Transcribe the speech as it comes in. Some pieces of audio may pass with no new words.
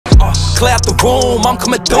clear out the room, I'm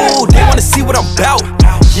coming through. They wanna see what I'm about.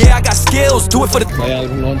 Yeah, I got skills, do it for the. भाई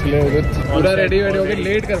album launch के लिए उदित पूरा ready होके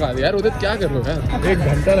late करवा दिया यार। उदित क्या कर रहे हो यार, 1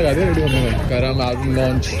 घंटा लगा दिया रेडी होने में। करम एल्बम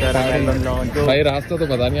लॉन्च भाई, रास्ता तो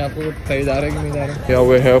पता नहीं आपको सही जा रहा है कि नहीं जा रहा है। क्या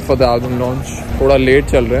वे है फॉर द एल्बम लॉन्च, थोड़ा लेट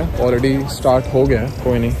चल रहे हैं, ऑलरेडी स्टार्ट हो गया है।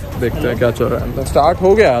 कोई नहीं, देखते हैं क्या चल रहा है। स्टार्ट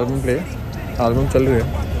हो गया एल्बम प्ले, एल्बम चल रही है।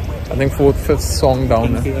 I think 4th 5th song down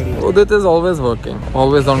है। उदित is always working,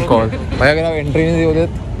 always on call। भाई अगर आप एंट्री नहीं दी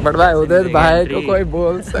उदित, बट भाई उदित भाई को कोई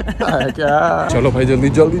बोल सकता है क्या? चलो भाई जल्दी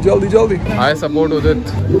जल्दी जल्दी जल्दी। I support Udit,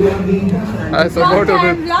 I support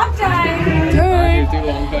उदित।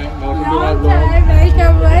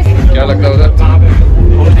 क्या लगता है उदित?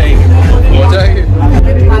 हो जाएगी, हो जाएगी।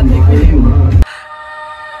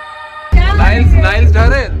 नाइल्स धर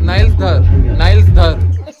है, नाइल्स धर, नाइल्स धर।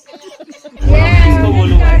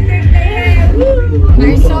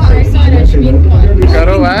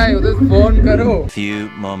 करो भाई उधर फोन करो। Few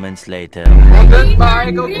moments later. उदित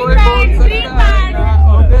भाई को कोई बोल सकता है क्या?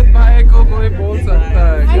 उदित भाई को कोई बोल सकता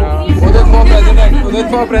है क्या? उदित for president, Udit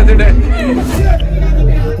for president.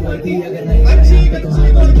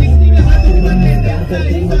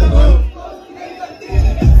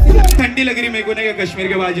 ठंडी लग रही मेरे को नहीं, कश्मीर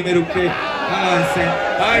के बाजू में रुक के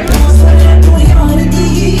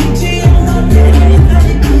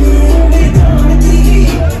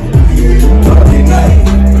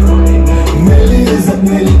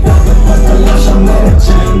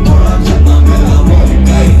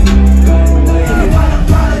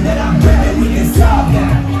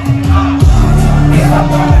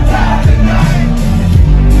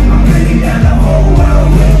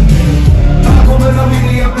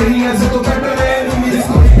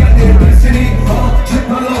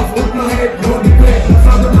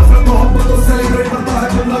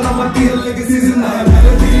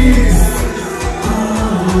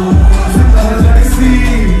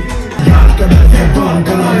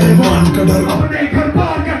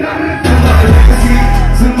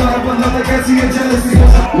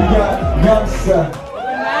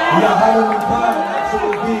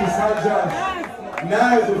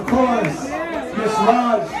Nice, of course.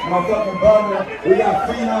 Kshmr, my fucking brother. We got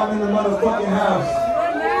Phenom in the motherfucking house.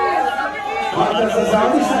 Oh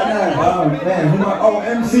man,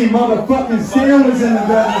 MC motherfucking Steel is in the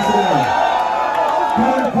building today.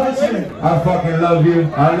 I fucking love you.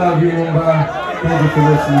 I love you, Mumbai. Thank you for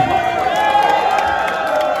listening.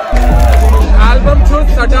 Album Chus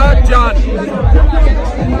Sata Jaan.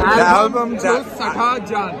 The album Chus Sata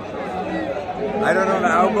Jaan. I don't know, the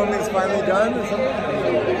album is finally done or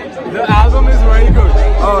something? The album is very good.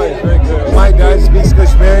 Oh, it's very good. My dad speaks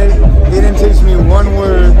Kshmr. He didn't teach me one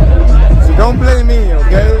word. So don't blame me,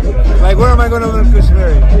 okay? Like, where am I going to learn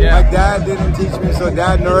Kshmr? Yeah. My dad didn't teach me, so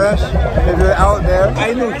Dad Naresh, if you're out there,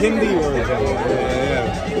 I know Hindi words.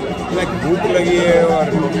 Yeah. Like, bhook lagi hai aur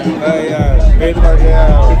pet bhar gaya.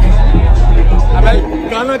 I'm like,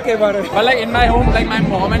 but like in my home, like my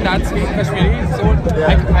mom and dad speak Kashmiri, so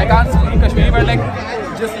like I can't speak Kashmiri, but like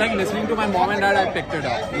just like listening to my mom and dad, I picked it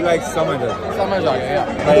up. You like Samajh aa gaya,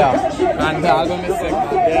 yeah. And the album is sick.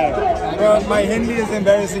 Yeah. Bro, my Hindi is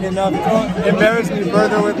embarrassing enough. Don't embarrass me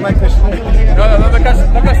further with my Kashmiri. No, the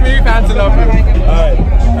Kashmiri fans love me. Alright,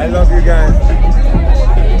 I love you guys.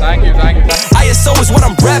 Thank you, thank you. ISO is what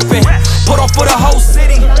I'm rapping. Put on for the whole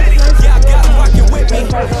city. Yeah, I got them rocking with me.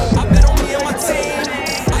 I bet on me and my team.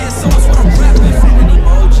 ISO is what I'm rapping. Sending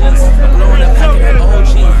emojis, blowing up like an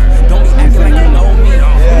emoji. Don't be acting like you know me.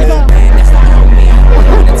 Man, that's not on me.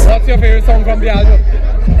 What's your favorite song from the album?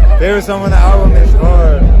 Favorite song on the album is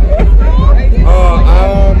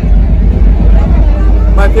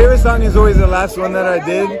my favorite song is always the last one that I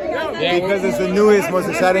did, because it's the newest, most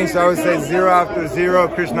exciting, so I would say Zero After Zero,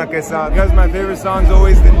 Krishna Ke Saath. Because my favorite song is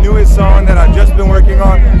always the newest song that I've just been working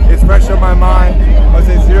on, it's fresh on my mind, I would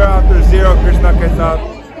say Zero After Zero, Krishna Ke Saath.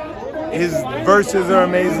 His verses are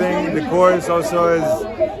amazing, the chorus also is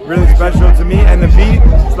really special to me, and the beat,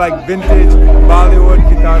 it's like vintage Bollywood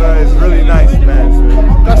guitar, is really nice, man.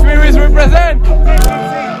 Kashmir is represent!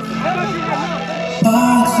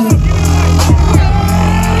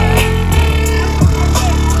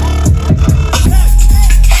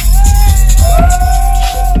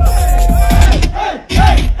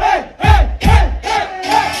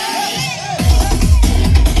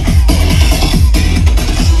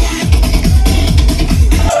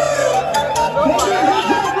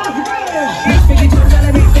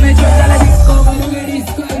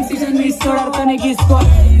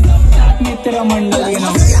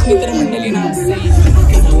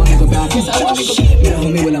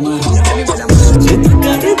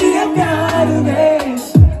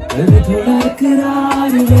 थोड़ा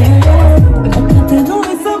करार